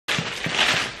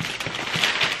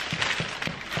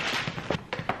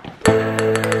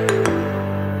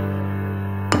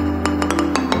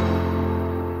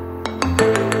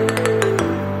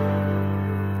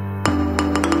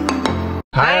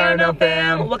now,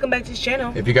 fam? Welcome back to this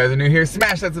channel. If you guys are new here,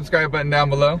 smash that subscribe button down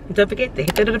below. Don't forget to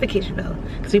hit the notification bell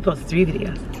because we post 3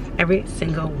 videos every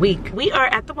single week. We are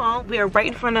at the mall. We are right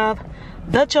in front of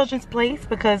the children's place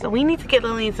because we need to get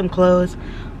Lillian some clothes.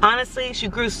 Honestly, she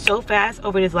grew so fast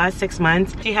over these last 6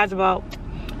 months. She has about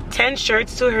 10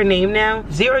 shirts to her name now,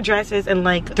 0 dresses, and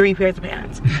like 3 pairs of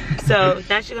pants. So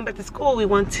now she's going back to school. We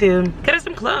want to get her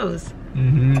some clothes.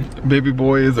 Baby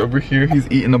boy is over here. He's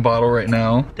eating a bottle right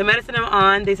now. The medicine I'm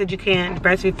on, they said you can't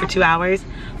breastfeed for 2 hours.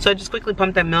 So I just quickly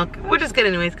pumped that milk. We're just good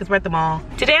anyways because we're at the mall.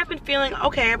 Today I've been feeling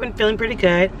okay. I've been feeling pretty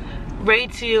good. Ready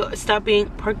to stop being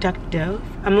productive.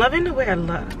 I'm loving the way I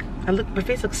look. My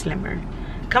face looks slimmer.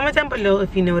 Comment down below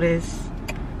if you notice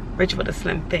Rachel with a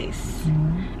slim face.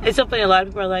 It's so funny, a lot of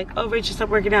people are like, oh, Rachel, stop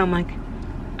working out. I'm like,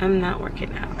 I'm not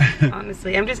working out,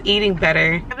 honestly. I'm just eating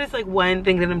better. I have this like one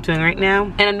thing that I'm doing right now,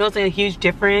 and I'm noticing a huge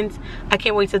difference. I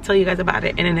can't wait to tell you guys about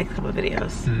it in the next couple of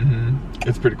videos.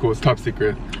 It's pretty cool. It's top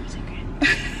secret. Top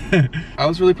secret. I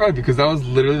was really proud because that was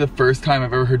literally the first time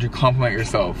I've ever heard you compliment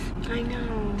yourself. I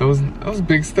know. That was a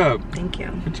big step. Thank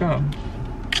you. Good job.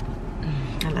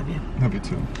 I love you. Love you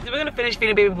too. So we're gonna finish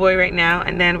feeding baby boy right now,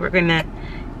 and then we're gonna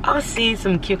all see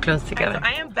some cute clothes together. So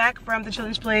I am back from the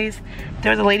children's place. There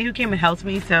was a lady who came and helped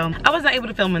me, so I was not able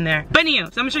to film in there. But anyway,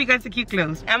 so I'm gonna show you guys the cute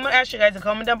clothes. I'm gonna ask you guys to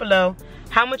comment down below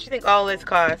how much you think all this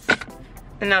costs,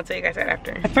 and I'll tell you guys right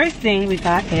after. The first thing we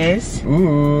got is,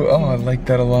 ooh, oh, I like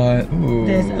that a lot. Ooh,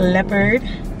 this leopard.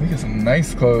 We got some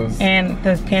nice clothes. And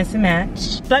the pants to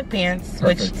match. Black pants,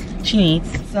 perfect, which she needs.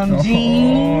 Some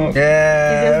jeans.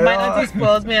 Yeah. My auntie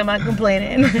spoils me, I'm not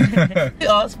complaining. We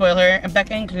all spoil her, and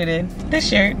Becca included. This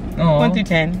shirt, 1 through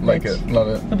 10. Like it, love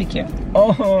it. It'll be cute.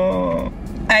 Oh.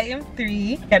 Item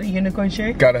 3, got a unicorn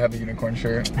shirt. Gotta have a unicorn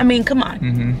shirt. I mean, come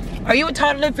on. Are you a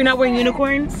toddler if you're not wearing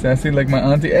unicorns? Sassy like my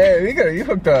auntie. Hey, you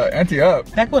hooked auntie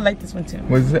up. Becca would like this one too.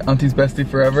 Was it Auntie's Bestie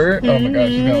Forever? Oh my gosh,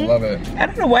 she's gonna love it. I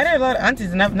don't know why there are a lot of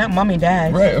aunties and not mommy and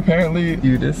dad. Right, apparently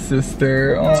cutest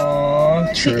sister.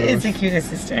 Aww, she is the cutest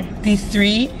sister. These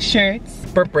 3 shirts.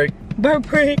 Burp break. Burp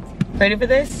break. Ready for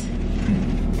this?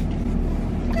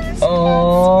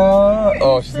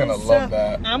 Oh, she's gonna love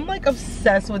that. I'm like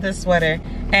obsessed with this sweater.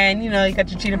 And you know, you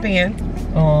got your cheetah pants.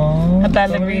 Oh, a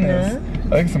ballerina.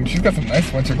 Nice. She's got some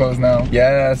nice winter clothes now.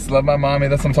 Yes, love my mommy,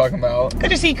 that's what I'm talking about. Got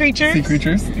your sea creatures. Sea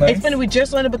creatures, nice. It's funny, we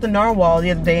just learned about the narwhal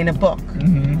the other day in a book.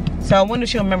 So I wonder if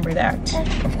she'll remember that.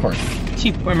 Of course.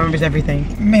 She remembers everything.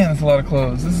 Man, that's a lot of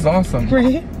clothes. This is awesome.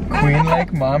 Right? Queen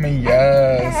like mommy,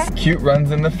 yes. Cute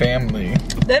runs in the family.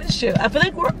 That is true. I feel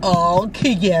like we're all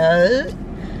cute. Yay!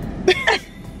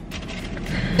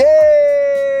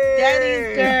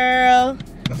 Daddy's girl.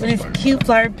 With his cute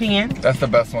flower pants. That's the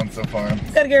best one so far.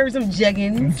 Gotta get her some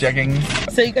jeggings. Some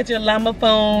jeggings. So you got your llama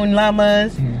phone,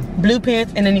 llamas, blue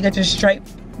pants, and then you got your striped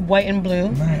white and blue.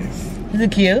 Nice. Is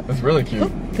it cute? That's really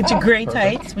cute. Got your gray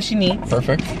tights, what she needs.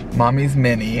 Perfect. Mommy's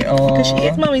mini. Because she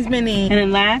is mommy's mini. And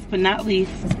then last but not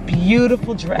least, this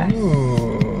beautiful dress.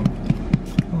 Ooh.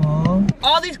 Aww.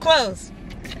 All these clothes.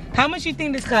 How much you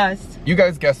think this costs? You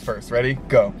guys guess first. Ready?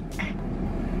 Go.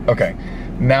 Okay.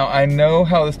 Now I know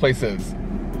how this place is.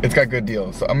 It's got good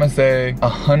deals. So I'm gonna say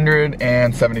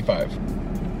 175.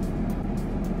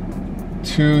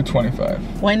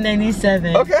 225.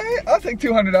 197. Okay, I'll take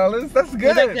 $200. That's good.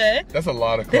 Is that good? That's a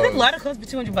lot of clothes. There's a lot of clothes for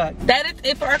 200 bucks. That is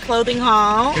it for our clothing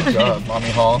haul. Good job,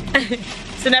 mommy haul.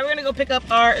 So now we're gonna go pick up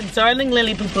our darling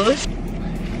Lily poo-poos.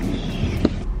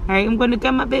 All right, I'm gonna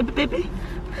get my baby.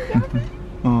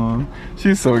 Aw,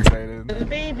 she's so excited. Little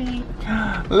baby.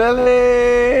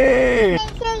 Lily!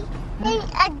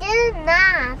 I did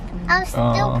not. I was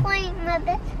still pointing my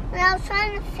bed, but I was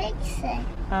trying to fix it.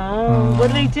 Oh, what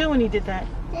did they do when you did that?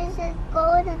 They said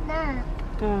go to nap.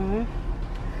 Oh,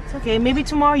 it's okay. Maybe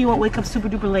tomorrow you won't wake up super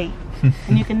duper late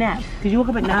and you can nap because you woke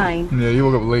up at 9. Yeah, you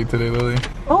woke up late today, Lily.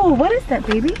 Oh, what is that,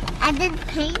 baby? I did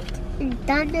paint and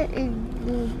thunder and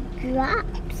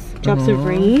drops. Drops of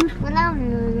rain? When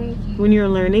I'm learning. When you were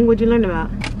learning, what'd you learn about?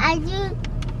 I do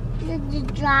the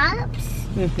drops.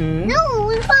 No,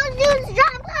 we're supposed to do the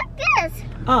drops like this.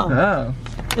 Oh.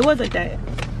 It was like that.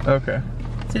 Okay.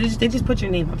 So they just put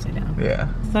your name upside down. Yeah.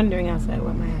 It's thundering outside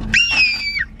with my head.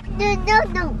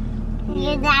 No.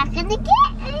 You're not gonna get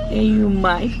me. Yeah, you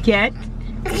might get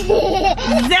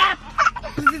zap.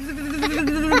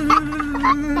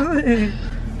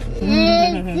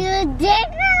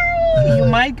 You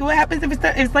might. What happens if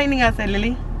it's lightning outside,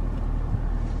 Lily?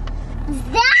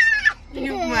 Zap.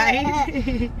 You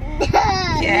might.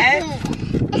 Yes.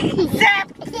 Zap.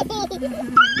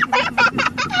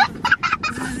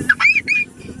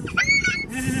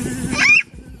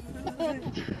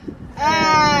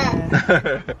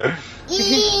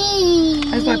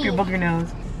 I swipe your booger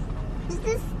nose. Is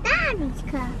this Daddy's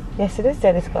car? Yes, it is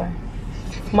Daddy's car.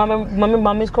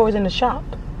 Mommy's car was in the shop.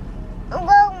 Well,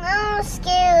 I was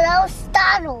scared. I was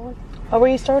startled. How were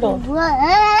you startled?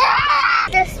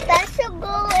 The special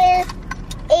girl is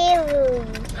Avery.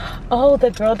 Oh,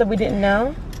 the girl that we didn't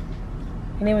know?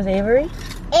 Her name was Avery?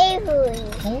 Avery.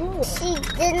 Oh. She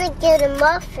didn't get a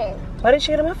muffin. Why did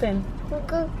she get a muffin?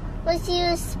 Because she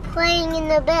was playing in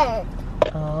the bed.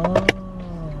 Oh.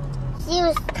 She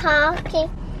was talking,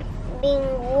 being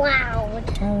loud.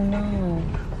 Oh no.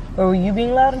 Or were you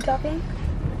being loud and talking?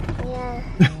 Yeah.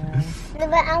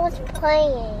 But I was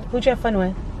playing Who'd you have fun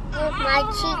with? with my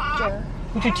teacher.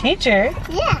 With your teacher?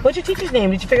 Yeah. What's your teacher's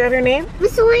name? Did you figure out her name?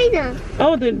 Miss Elena.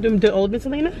 Oh, the old Miss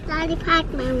Elena? Daddy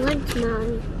packed my lunch,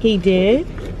 Mommy. He did?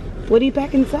 What do you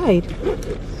pack inside?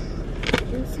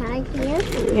 Inside here.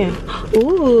 Yeah.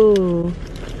 Ooh.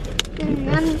 And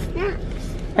Mommy snacks.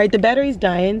 All right, the battery's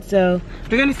dying, so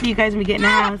we're gonna see you guys when we get in the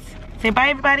house. Say bye,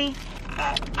 everybody.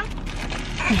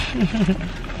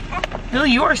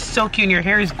 Lily, you are so cute and your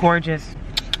hair is gorgeous.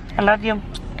 I love you.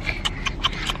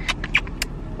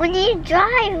 We need to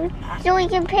drive so we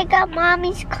can pick up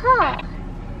Mommy's car.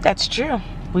 That's true.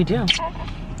 We do.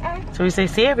 So we say,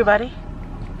 see everybody.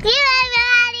 See you, everybody.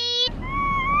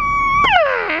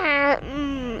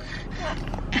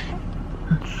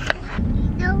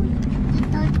 Don't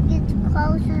get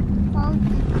closer,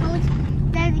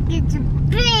 then it gets a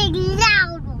big,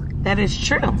 loud one. That is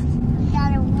true. We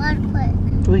got a one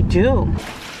foot. We do.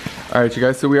 All right, you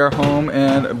guys, so we are home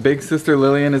and big sister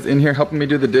Lillian is in here helping me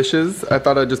do the dishes. I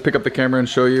thought I'd just pick up the camera and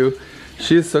show you.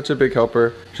 She is such a big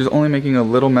helper. She's only making a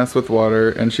little mess with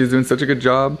water and she's doing such a good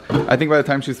job. I think by the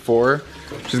time she's 4,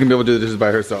 she's gonna be able to do the dishes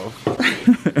by herself.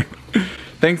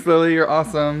 Thanks, Lily, you're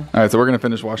awesome. All right, so we're gonna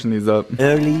finish washing these up.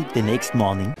 Early the next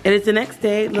morning. And it's the next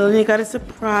day. Lillian got a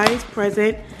surprise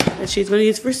present that she's gonna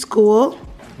use for school.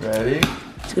 Ready?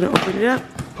 She's gonna open it up.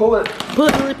 Pull it. Pull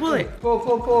it, Lily, pull it. Pull,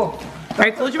 pull, pull. All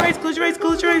right, close your eyes, close your eyes,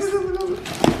 close your eyes. I just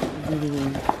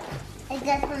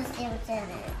want to see what's in it.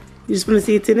 You just want to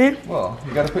see what's in it? Well,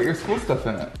 you gotta put your school stuff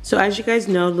in it. So as you guys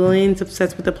know, Lillian's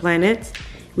obsessed with the planets.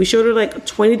 We showed her like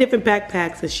 20 different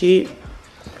backpacks and she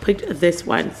picked this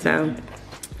one. So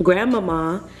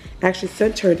Grandmama actually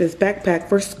sent her this backpack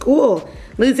for school.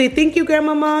 Lily, say thank you,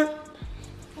 Grandmama.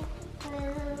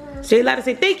 Say it loud and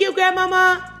say thank you,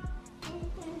 Grandmama.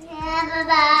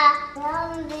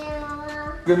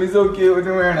 It's gonna be so cute when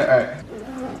you're wearing it. All right.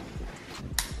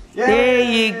 There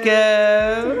you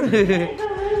go.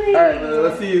 All right,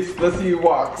 let's see you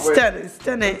walk. Wait. Stun it,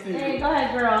 stun it. Hey, go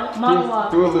ahead, girl. Model walk.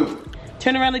 Do a loop.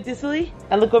 Turn around like this, Lily,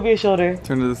 and look over your shoulder.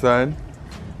 Turn to the side.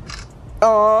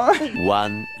 Aww.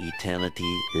 One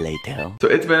eternity later. So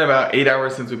it's been about 8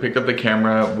 hours since we picked up the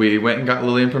camera. We went and got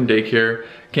Lillian from daycare,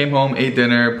 came home, ate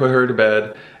dinner, put her to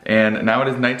bed, and now it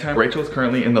is nighttime. Rachel's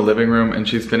currently in the living room and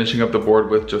she's finishing up the board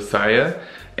with Josiah.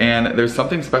 And there's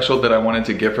something special that I wanted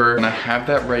to give her, and I have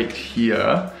that right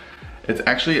here. It's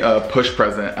actually a push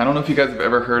present. I don't know if you guys have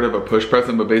ever heard of a push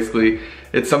present, but basically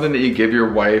it's something that you give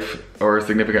your wife or a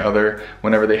significant other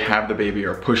whenever they have the baby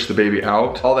or push the baby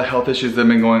out. All the health issues that have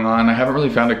been going on, I haven't really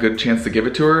found a good chance to give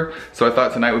it to her, so I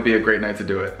thought tonight would be a great night to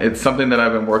do it. It's something that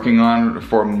I've been working on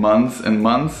for months and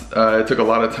months. It took a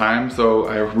lot of time, so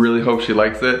I really hope she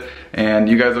likes it, and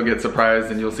you guys will get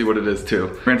surprised and you'll see what it is too.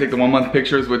 We're gonna take the 1 month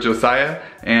pictures with Josiah,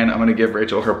 and I'm gonna give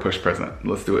Rachel her push present.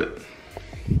 Let's do it.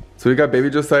 So we got baby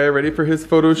Josiah ready for his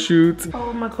photo shoot.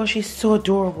 Oh my gosh, she's so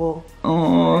adorable.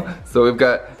 Oh, so we've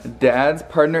got Dad's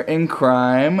partner in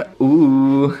crime.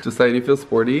 Ooh, Josiah, do you feel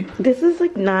sporty? This is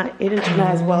like it didn't turn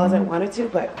out as well as I wanted to,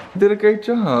 but You did a great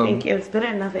job. thank you. It's better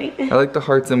than nothing. I like the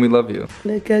hearts and we love you.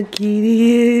 Look how cute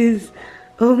he is.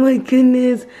 Oh my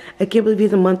goodness. I can't believe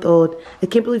he's a month old. I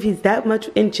can't believe he's that much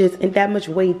inches and that much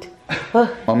weight. Oh.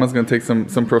 Mama's gonna take some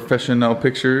professional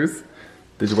pictures.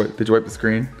 Did you wipe the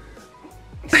screen?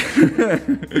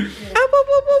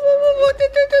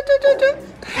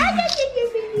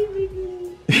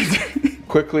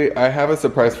 Quickly, I have a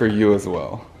surprise for you as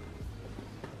well.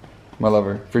 My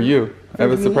lover, for you. I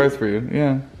have a surprise for you,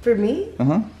 yeah. For me?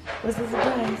 Uh-huh. What's the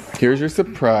surprise? Here's your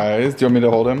surprise. Do you want me to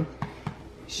hold him?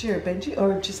 Sure, Benji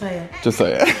or Josiah?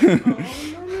 Josiah.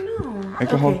 No. I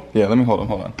can hold, yeah, let me hold him,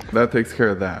 hold on. That takes care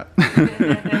of that.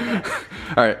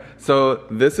 All right, so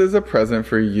this is a present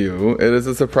for you. It is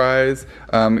a surprise.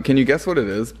 Can you guess what it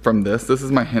is from this? This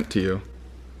is my hint to you.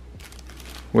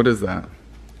 What is that?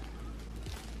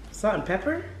 Salt and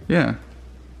pepper? Yeah.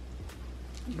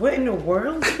 What in the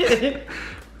world?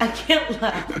 I can't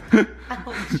laugh.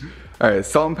 Ouch. All right,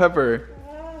 salt and pepper.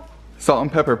 Salt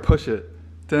and pepper, push it.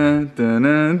 Dun, dun,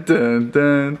 dun, dun,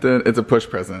 dun, dun. It's a push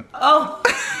present. Oh.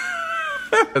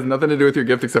 has nothing to do with your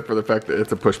gift except for the fact that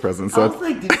it's a push present. So I was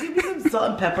like, did you give me some salt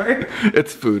and pepper?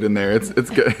 It's food in there. It's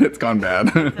good. It's gone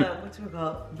bad. What's it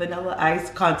called? Vanilla Ice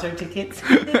concert tickets.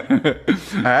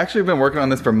 I actually have been working on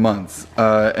this for months,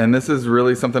 and this is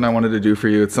really something I wanted to do for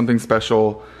you. It's something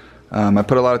special. I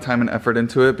put a lot of time and effort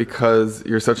into it because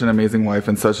you're such an amazing wife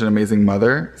and such an amazing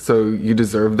mother. So you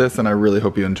deserve this, and I really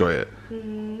hope you enjoy it.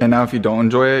 And now if you don't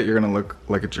enjoy it, you're gonna look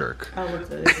like a jerk. I'll look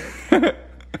like a jerk.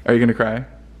 Are you gonna cry?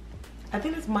 I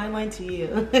think it's my line to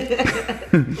you.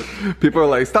 People are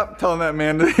like, stop telling that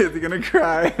man, is he gonna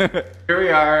cry? Here we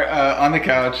are on the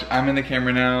couch. I'm in the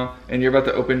camera now, and you're about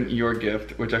to open your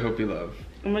gift, which I hope you love.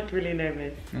 I'm like really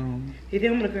nervous. Oh. You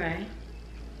think I'm gonna cry?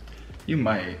 You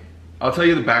might. I'll tell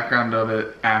you the background of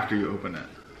it after you open it.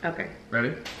 Okay. Ready?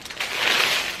 Ooh.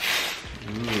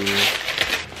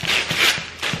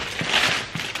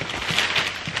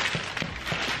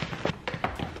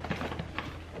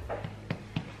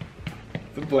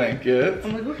 It's a blanket.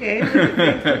 I'm like, okay.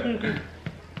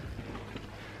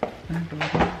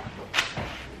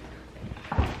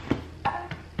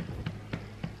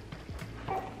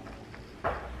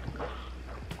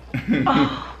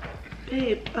 Oh,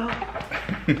 babe. Oh.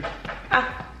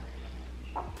 Ah.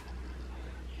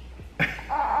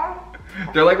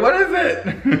 They're like, what is it?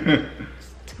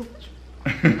 It's too much.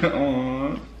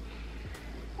 Aww.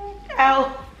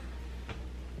 Ow.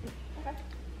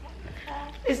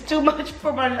 It's too much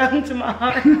for my lung to my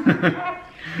heart.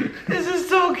 This is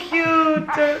so cute.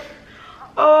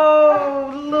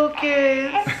 Oh,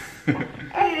 Lucas.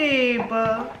 Babe.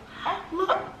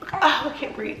 Look. Oh, I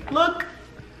can't breathe. Look.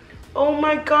 Oh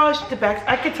my gosh, the back.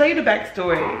 I can tell you the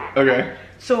backstory. Okay.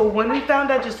 So when we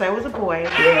found out Josiah was a boy.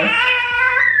 Yeah.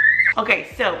 Okay,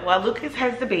 so while Lucas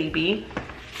has the baby,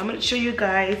 I'm gonna show you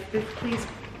guys this, please.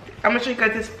 I'm gonna show you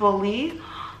guys this fully.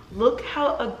 Look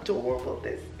how adorable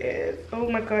this is. Oh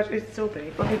my gosh, it's so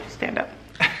big. Let me just stand up.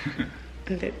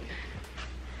 And then,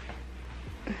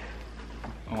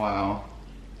 Wow.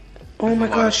 oh my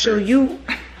That's a lot of gosh, so shirts. you,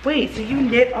 wait, so you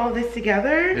knit all this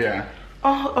together? Yeah.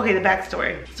 Oh, okay, the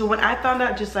backstory. So when I found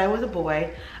out Josiah was a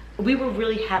boy, we were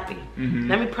really happy.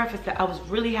 Let me preface that, I was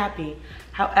really happy.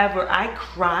 However, I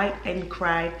cried and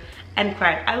cried and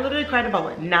cried. I literally cried about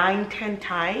what, 9-10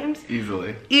 times?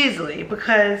 Easily. Easily,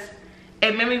 because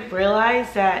it made me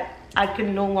realize that I could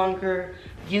no longer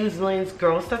use Lillian's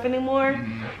girl stuff anymore.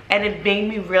 And it made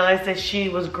me realize that she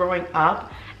was growing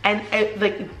up. And it,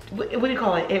 like, what do you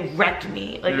call it? It wrecked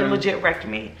me. Like, it legit wrecked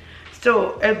me.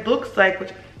 So it looks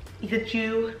like that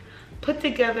you put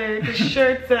together the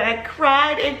shirts that I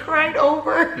cried and cried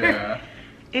over. Yeah.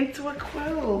 Into a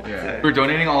quilt. Yeah. We're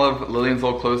donating all of Lillian's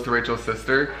old clothes to Rachel's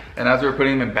sister, and as we were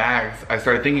putting them in bags, I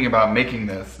started thinking about making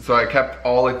this. So I kept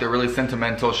all like the really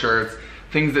sentimental shirts,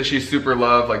 things that she super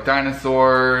loved, like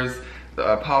dinosaurs,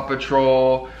 Paw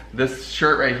Patrol. This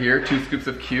shirt right here, 2 Scoops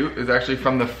of Cute, is actually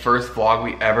from the first vlog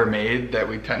we ever made that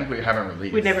we technically haven't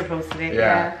released. We never posted it.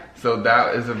 Yeah. So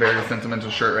that is a very sentimental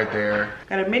shirt right there.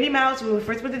 Got a Minnie Mouse when we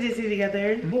first went to Disney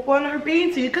together. We won her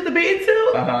bean suit. You got the bean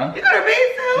suit? Uh-huh. You got her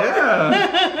bean suit?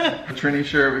 Yeah. The Trini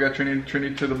shirt, we got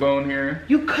Trini to the bone here.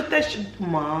 You cut that shit,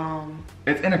 Mom.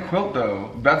 It's in a quilt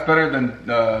though. That's better than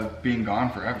being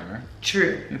gone forever.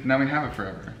 True. Now we have it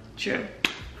forever. True.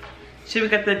 So we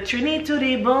got the Trini to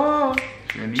the bone.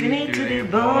 Trini to the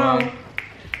bone.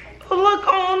 Oh, look,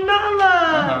 oh,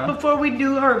 Nala. Before we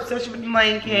do her obsession with the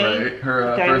Lion King. Right,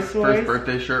 her first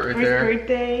birthday shirt right there. First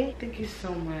birthday. Thank you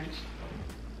so much.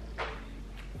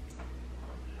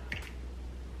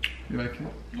 You like it?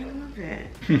 I love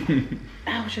it.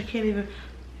 Ouch, I can't even.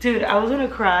 Dude, I was gonna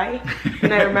cry,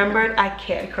 and I remembered I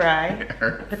can't cry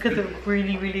because it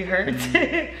really, really hurts.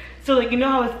 So, like, you know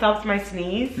how it stops my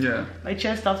sneeze? Yeah. My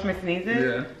chest stops my sneezes?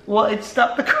 Yeah. Well, it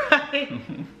stopped the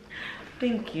crying.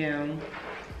 Thank you.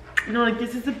 You know, like,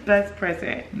 this is the best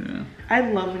present. Yeah. I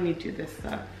love when you do this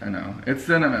stuff. I know. It's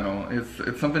sentimental.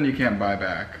 It's something you can't buy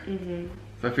back.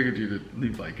 So I figured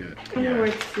you'd like it. I'm gonna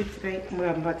wear sleep tonight. Well,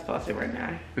 I'm about to fall asleep right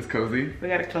now. It's cozy. We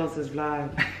gotta close this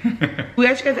vlog. We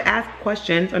asked you guys to ask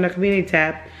questions on our community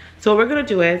tab. So what we're gonna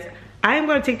do is, I am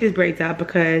gonna take these braids out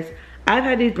because I've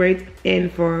had these braids in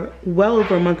for well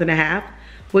over a month and a half,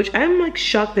 which I'm like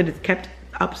shocked that it's kept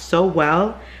up so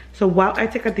well. So while I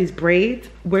take out these braids,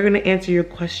 we're gonna answer your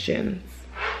questions.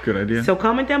 Good idea. So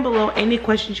comment down below any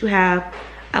questions you have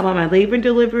about my labor and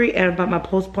delivery and about my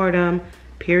postpartum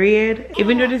period. If you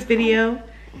enjoyed this video,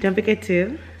 don't forget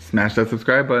to smash that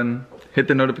subscribe button. Hit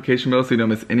the notification bell so you don't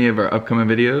miss any of our upcoming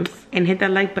videos. And hit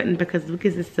that like button because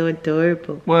Lucas is so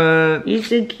adorable. What? You're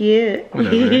so cute.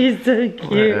 Whatever. You're so cute.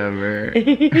 Whatever.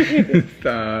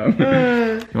 Stop.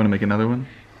 You want to make another one?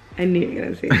 I knew you were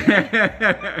gonna say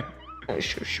that.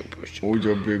 Oh,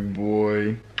 your big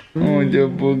boy. Oh, your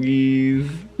boogies.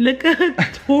 Look how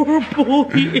adorable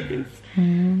he is.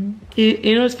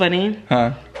 You know what's funny?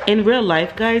 Huh? In real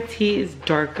life, guys, he is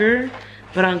darker,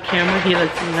 but on camera, he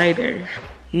looks lighter.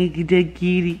 He's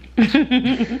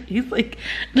like,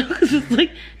 no, cause it's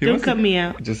like, don't cut me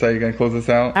out. Josiah, you gonna close us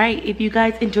out? All right, if you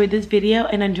guys enjoyed this video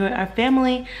and enjoy our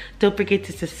family, don't forget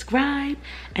to subscribe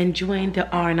and join the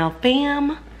RNL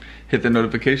fam. Hit the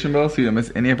notification bell so you don't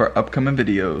miss any of our upcoming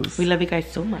videos. We love you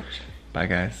guys so much. Bye,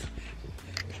 guys.